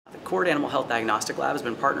KORD Animal Health Diagnostic Lab has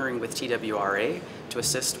been partnering with TWRA to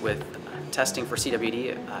assist with testing for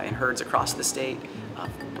CWD in herds across the state.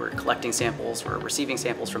 We're collecting samples, we're receiving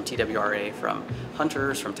samples from TWRA, from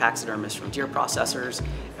hunters, from taxidermists, from deer processors,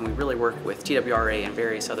 and we really work with TWRA and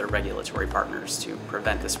various other regulatory partners to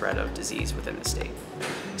prevent the spread of disease within the state.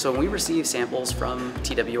 So when we receive samples from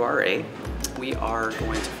TWRA, we are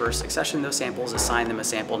going to first accession those samples, assign them a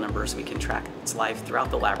sample number so we can track its life throughout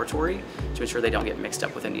the laboratory to ensure they don't get mixed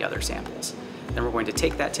up with any other samples. Then we're going to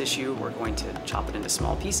take that tissue, we're going to chop it into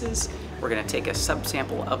small pieces, we're going to take a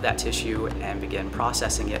subsample of that tissue and begin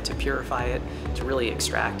processing it to purify it, to really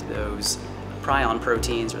extract those prion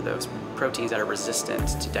proteins or those proteins that are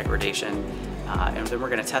resistant to degradation. And then we're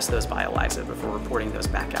going to test those by ELISA before reporting those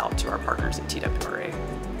back out to our partners at TWRA.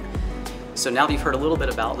 So now that you've heard a little bit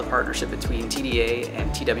about the partnership between TDA and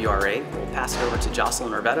TWRA, we'll pass it over to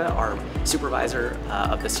Jocelyn Rivetta, our supervisor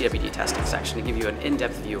of the CWD testing section, to give you an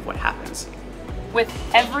in-depth view of what happens. With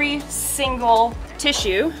every single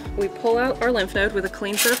tissue, we pull out our lymph node with a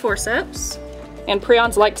clean set of forceps. And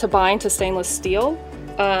prions like to bind to stainless steel,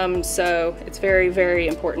 so it's very, very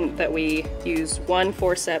important that we use one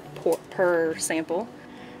forceps per sample.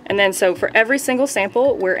 And then so for every single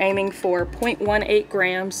sample, we're aiming for 0.18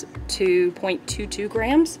 grams to 0.22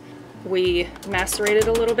 grams. We macerate it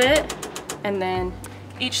a little bit, and then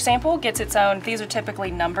each sample gets its own. These are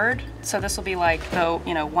typically numbered, so this will be like the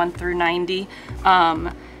 1 through 90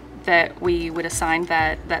 that we would assign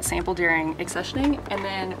that sample during accessioning, and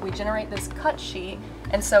then we generate this cut sheet.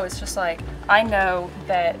 And so it's just like, I know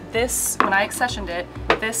that this, when I accessioned it,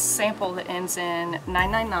 this sample that ends in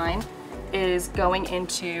 999 is going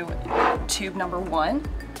into tube number 1.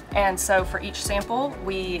 And so for each sample,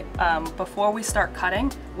 we, before we start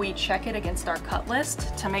cutting, we check it against our cut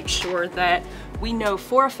list to make sure that we know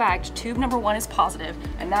for a fact tube number 1 is positive,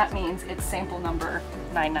 and that means it's sample number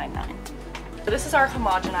 999. So this is our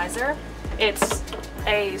homogenizer. It's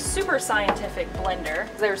a super scientific blender.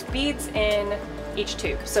 There's beads in each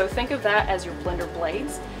tube. So think of that as your blender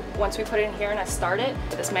blades. Once we put it in here and I start it,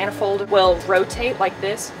 this manifold will rotate like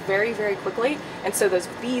this very, very quickly. And so those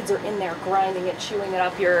beads are in there grinding it, chewing it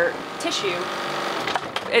up your tissue.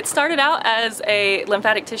 It started out as a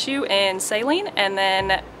lymphatic tissue in saline, and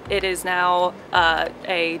then it is now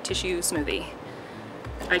a tissue smoothie.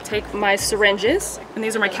 I take my syringes, and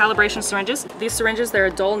these are my calibration syringes. These syringes, they're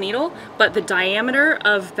a dull needle, but the diameter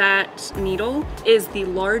of that needle is the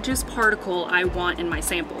largest particle I want in my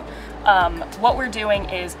sample. What we're doing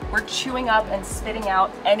is we're chewing up and spitting out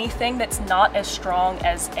anything that's not as strong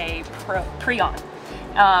as a prion.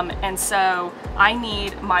 And so I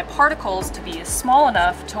need my particles to be small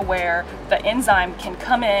enough to where the enzyme can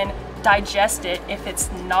come in, digest it if it's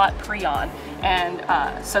not prion.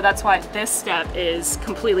 And so that's why this step is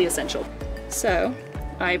completely essential. So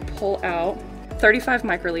I pull out 35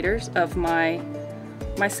 microliters of my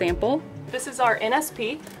sample. This is our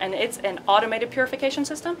NSP, and it's an automated purification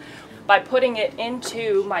system. By putting it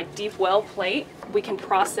into my deep well plate, we can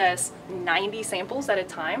process 90 samples at a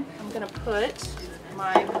time. I'm gonna put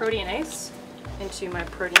my proteinase into my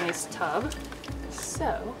proteinase tub.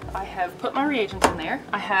 So I have put my reagents in there.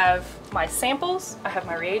 I have my samples, I have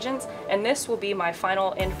my reagents, and this will be my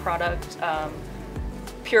final end product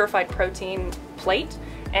purified protein plate.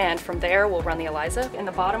 And from there, we'll run the ELISA. In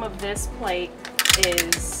the bottom of this plate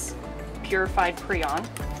is purified prion.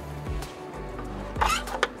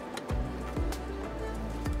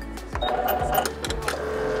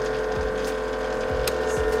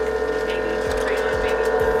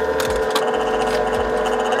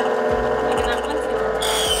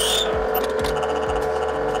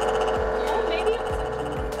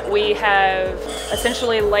 We have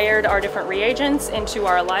essentially layered our different reagents into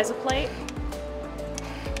our ELISA plate.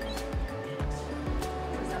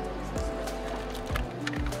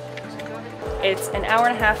 It's an hour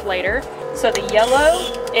and a half later. So the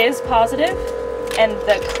yellow is positive and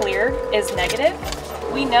the clear is negative.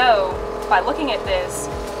 We know by looking at this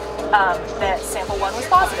that sample 1 was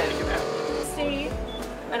positive. See,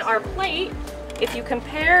 on our plate, if you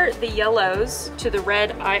compare the yellows to the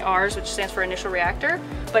red IRs, which stands for initial reactor,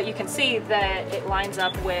 but you can see that it lines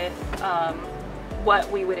up with what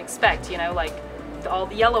we would expect, like all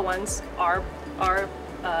the yellow ones are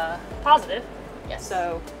positive. Yes.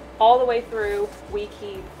 So all the way through, we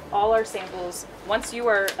keep all our samples. Once you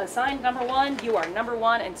are assigned number 1, you are number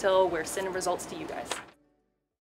 1 until we're sending results to you guys.